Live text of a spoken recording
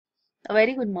A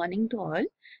very good morning to all.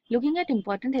 Looking at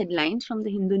important headlines from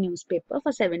the Hindu newspaper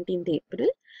for 17th April.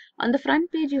 On the front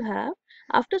page you have,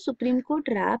 after Supreme Court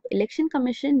rap, Election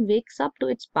Commission wakes up to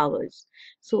its powers.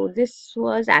 So this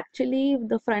was actually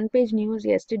the front page news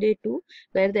yesterday too,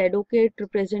 where the advocate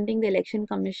representing the Election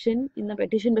Commission in the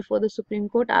petition before the Supreme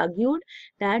Court argued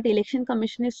that Election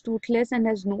Commission is toothless and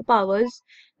has no powers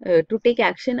to take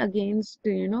action against,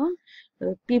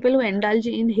 people who indulge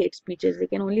in hate speeches. They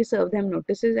can only serve them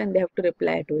notices and they have to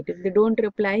reply to it. If they don't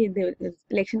reply, the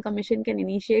Election Commission can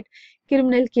initiate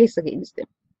criminal case against them.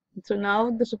 So now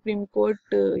the Supreme Court,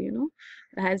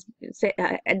 has said,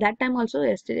 at that time also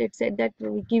yesterday it said that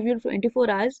we give you 24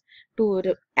 hours to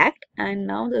act, and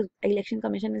now the Election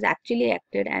Commission has actually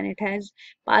acted and it has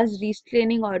passed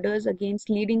restraining orders against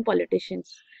leading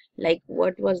politicians, like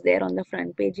what was there on the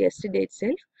front page yesterday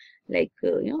itself. Like,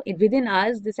 within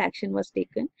hours this action was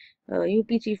taken. UP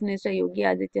Chief Minister Yogi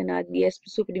Adityanath, BSP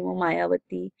Supremo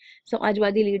Mayawati,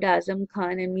 Samajwadi leader Azam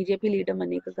Khan and BJP leader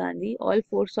Maneka Gandhi all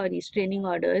four saw restraining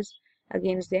orders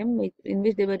against them, in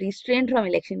which they were restrained from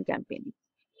election campaigning.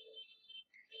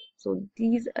 So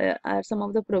these are some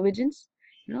of the provisions,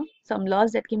 some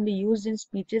laws that can be used in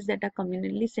speeches that are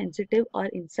communally sensitive or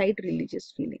incite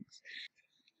religious feelings.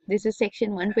 This is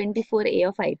section 124A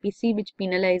of IPC, which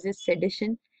penalizes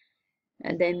sedition.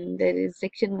 And then there is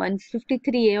section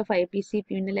 153A of IPC,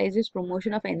 penalizes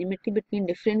promotion of enmity between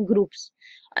different groups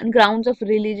on grounds of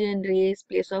religion, race,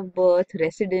 place of birth,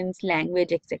 residence,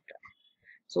 language, etc.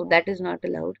 So that is not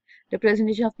allowed.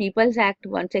 Representation of People's Act,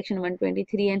 section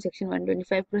 123 and section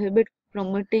 125 prohibit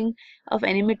promoting of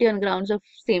enmity on grounds of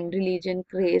same religion,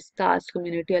 race, caste,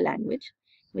 community or language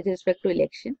with respect to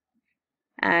election.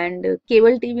 And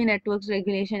Cable TV Networks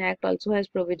Regulation Act also has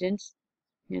provisions,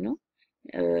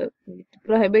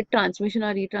 prohibit transmission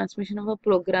or retransmission of a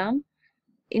program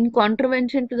in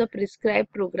contravention to the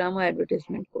prescribed program or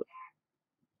advertisement code.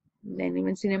 Then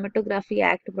even Cinematography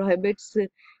Act prohibits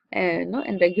and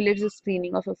regulates the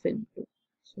screening of a film too.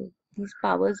 So these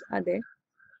powers are there.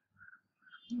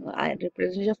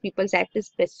 Representation of People's Act is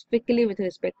specifically with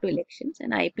respect to elections,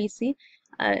 and IPC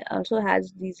also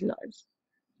has these laws.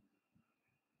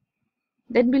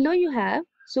 Then below you have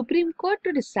Supreme Court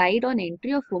to decide on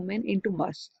entry of women into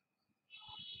mosque.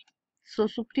 So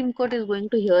Supreme Court is going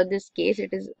to hear this case. It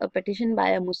is a petition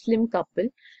by a Muslim couple.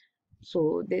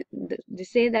 So they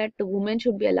say that the women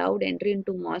should be allowed entry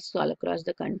into mosques all across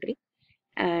the country.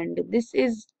 And this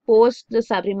is post the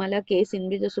Sabrimala case, in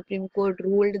which the Supreme Court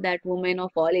ruled that women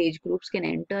of all age groups can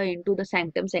enter into the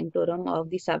sanctum sanctorum of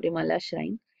the Sabrimala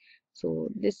shrine. So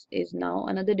this is now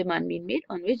another demand being made,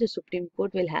 on which the Supreme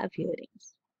Court will have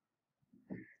hearings.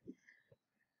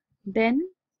 Then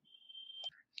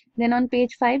on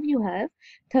page 5 you have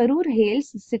Tharoor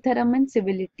hails Sitharaman's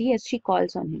civility as she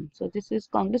calls on him. So this is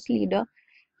Congress leader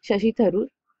Shashi Tharoor.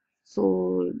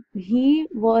 So he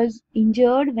was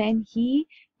injured when he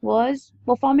was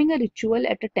performing a ritual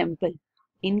at a temple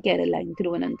in Kerala, in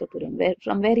Thiruvananthapuram,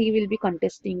 from where he will be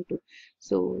contesting to.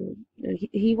 So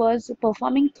he was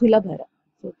performing Thulabhara.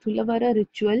 So Thulabhara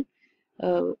ritual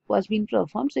was being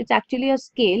performed. So it's actually a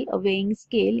scale, a weighing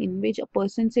scale, in which a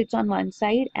person sits on one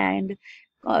side and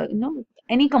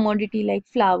any commodity like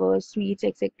flowers, sweets,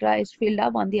 etc. is filled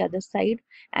up on the other side,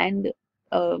 and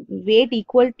weight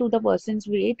equal to the person's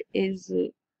weight is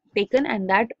taken, and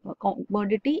that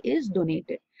commodity is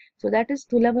donated. So that is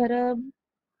Thulabhara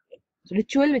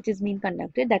ritual which is being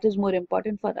conducted. That is more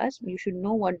important for us. You should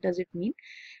know what does it mean.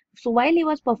 So while he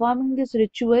was performing this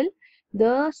ritual,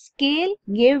 the scale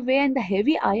gave way and the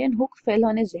heavy iron hook fell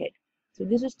on his head. So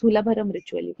this is Thulabharam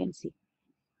ritual, you can see.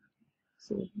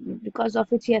 So because of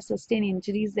which he has sustained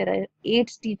injuries. There are 8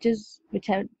 stitches which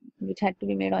had to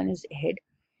be made on his head.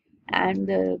 And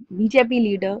the BJP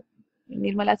leader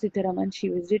Nirmala Sitharaman, she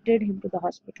visited him to the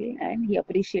hospital and he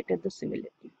appreciated the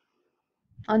civility.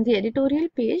 On the editorial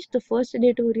page, the first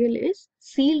editorial is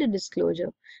sealed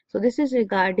disclosure. So this is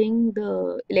regarding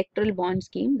the electoral bond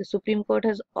scheme. The Supreme Court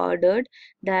has ordered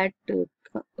that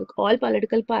all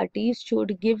political parties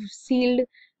should give sealed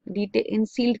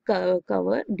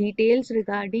cover details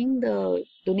regarding the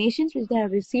donations which they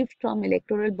have received from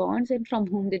electoral bonds and from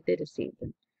whom did they receive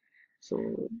them.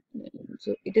 So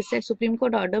it is said Supreme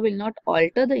Court order will not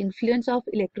alter the influence of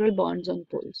electoral bonds on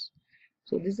polls.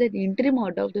 So this is an interim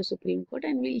order of the Supreme Court,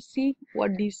 and we'll see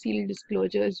what these sealed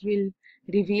disclosures will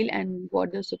reveal and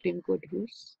what the Supreme Court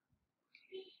rules.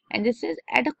 And this is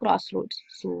at a crossroads.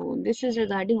 So this is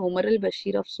regarding Omar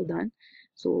al-Bashir of Sudan.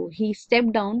 So he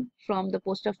stepped down from the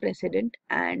post of president,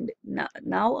 and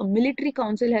now a military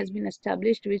council has been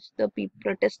established, which the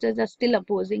protesters are still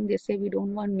opposing. They say we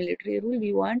don't want military rule,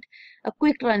 we want a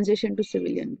quick transition to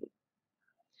civilian rule.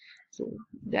 So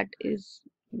that is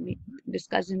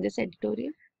discussed in this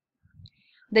editorial.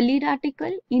 The lead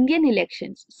article, Indian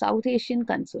elections, South Asian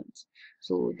concerns.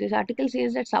 So this article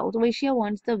says that South Asia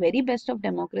wants the very best of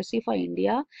democracy for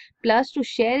India, plus to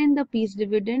share in the peace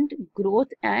dividend, growth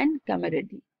and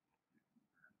camaraderie.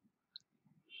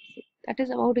 That is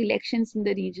about elections in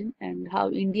the region and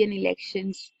how Indian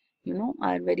elections,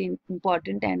 are very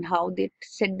important and how they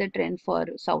set the trend for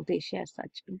South Asia as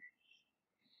such.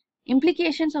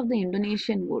 Implications of the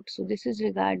Indonesian vote. So this is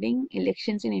regarding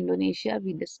elections in Indonesia.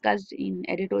 We discussed in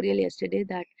editorial yesterday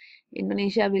that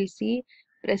Indonesia will see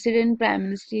president, prime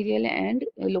ministerial and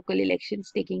local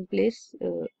elections taking place,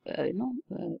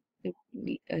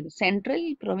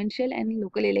 central, provincial and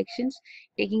local elections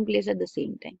taking place at the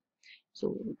same time.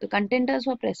 So the contenders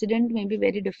for president may be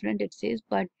very different, it says,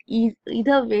 but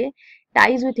either way,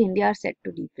 ties with India are set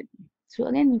to deepen. So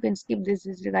again, you can skip this.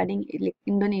 Is regarding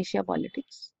Indonesia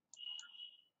politics.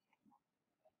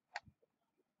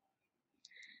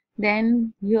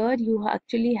 Then here you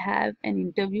actually have an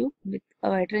interview with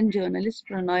a veteran journalist,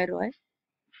 Pranoy Roy,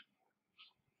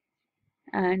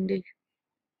 and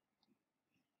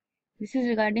this is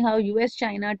regarding how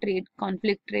US-China trade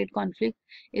conflict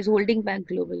is holding back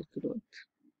global growth.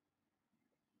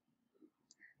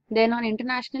 Then on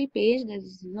international page, there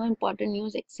is no important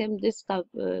news except this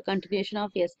continuation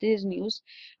of yesterday's news.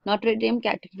 Notre Dame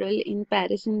Cathedral in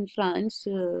Paris in France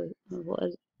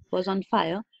was on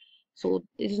fire. So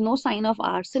there is no sign of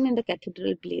arson in the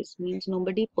cathedral place, means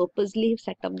nobody purposely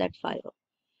set up that fire.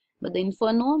 But the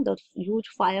inferno, the huge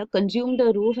fire, consumed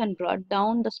the roof and brought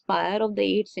down the spire of the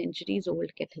 8 centuries old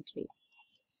cathedral.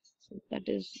 So that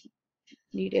is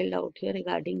detailed out here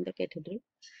regarding the cathedral.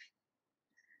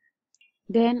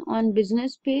 Then on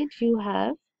business page, you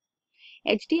have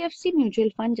HDFC Mutual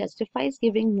Fund justifies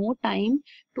giving more time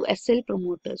to SL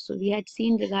promoters. So we had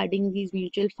seen regarding these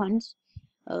mutual funds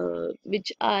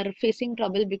which are facing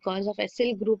trouble because of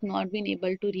SL group not being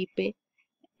able to repay,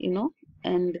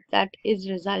 and that is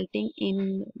resulting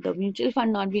in the mutual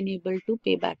fund not being able to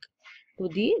pay back to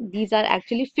these are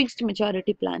actually fixed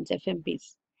maturity plans,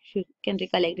 FMPs. If you can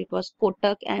recollect, it was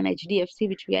Kotak and HDFC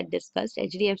which we had discussed.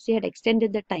 HDFC had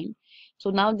extended the time.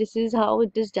 So now this is how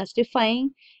it is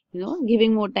justifying,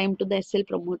 giving more time to the SL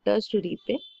promoters to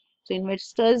repay. So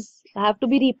investors have to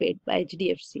be repaid by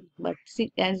HDFC. But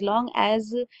see, as long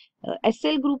as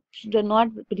SL groups do not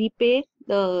repay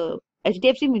the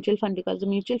HDFC mutual fund, because the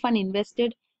mutual fund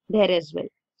invested there as well.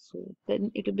 So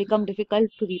then it will become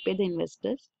difficult to repay the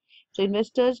investors. So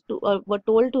investors were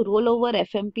told to roll over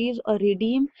FMPs or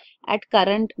redeem at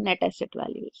current net asset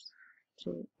values.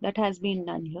 So that has been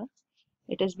done here.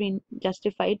 It has been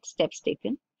justified steps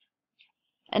taken.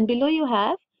 And below you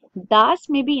have DAS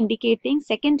may be indicating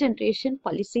second generation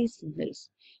policy signals.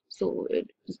 So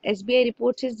SBI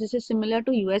report says this is similar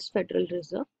to US Federal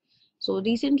Reserve. So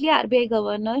recently RBI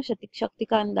Governor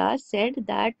Shaktikant Das said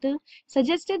that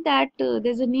suggested that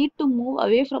there's a need to move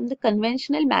away from the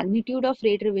conventional magnitude of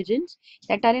rate revisions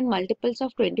that are in multiples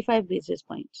of 25 basis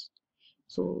points.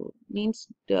 So means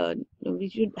we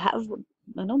should have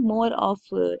more of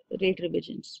rate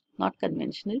revisions, not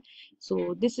conventional.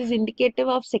 So this is indicative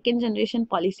of second generation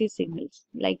policy signals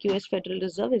like US Federal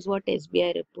Reserve is what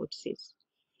SBI report says.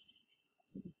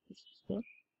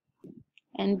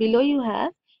 And below you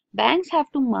have banks have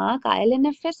to mark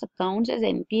ILNFS accounts as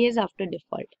NPAs after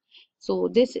default. So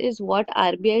this is what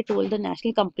RBI told the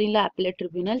National Company Law Appellate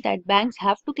Tribunal, that banks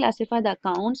have to classify the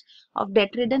accounts of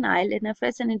debt-ridden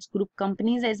ILNFS and its group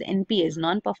companies as NPAs,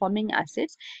 non-performing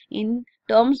assets, in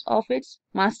terms of its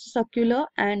Master Circular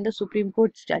and the Supreme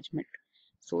Court's judgment.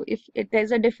 So if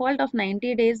there's a default of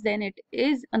 90 days, then it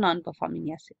is a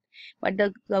non-performing asset. But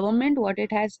the government, what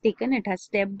it has taken, it has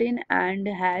stepped in and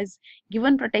has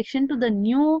given protection to the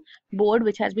new board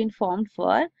which has been formed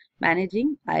for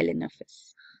managing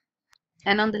ILNFS.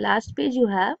 And on the last page, you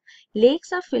have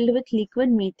lakes are filled with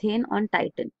liquid methane on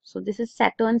Titan. So this is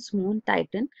Saturn's moon,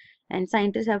 Titan, and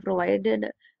scientists have provided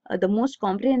the most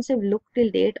comprehensive look till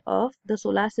date of the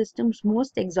solar system's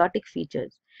most exotic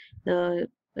features. The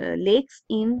lakes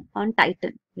on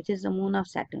Titan, which is the moon of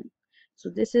Saturn. So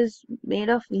this is made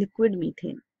of liquid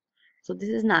methane. So this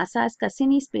is NASA's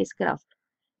Cassini spacecraft,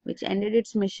 which ended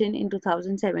its mission in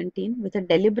 2017 with a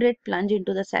deliberate plunge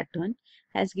into the Saturn,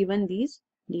 has given these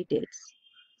details.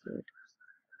 So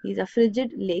these are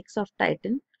frigid lakes of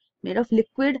Titan made of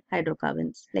liquid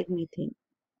hydrocarbons like methane,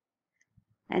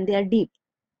 and they are deep.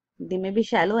 They may be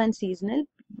shallow and seasonal.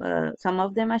 Some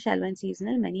of them are shallow and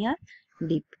seasonal, many are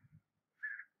deep.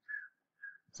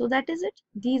 So that is it.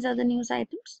 These are the news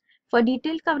items. For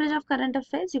detailed coverage of current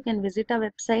affairs, you can visit our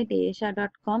website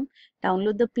aasha.com,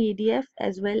 download the PDF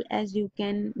as well as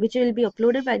which will be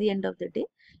uploaded by the end of the day.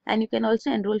 And you can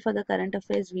also enroll for the current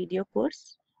affairs video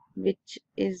course, which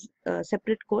is a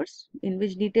separate course in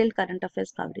which detailed current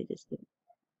affairs coverage is given.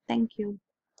 Thank you.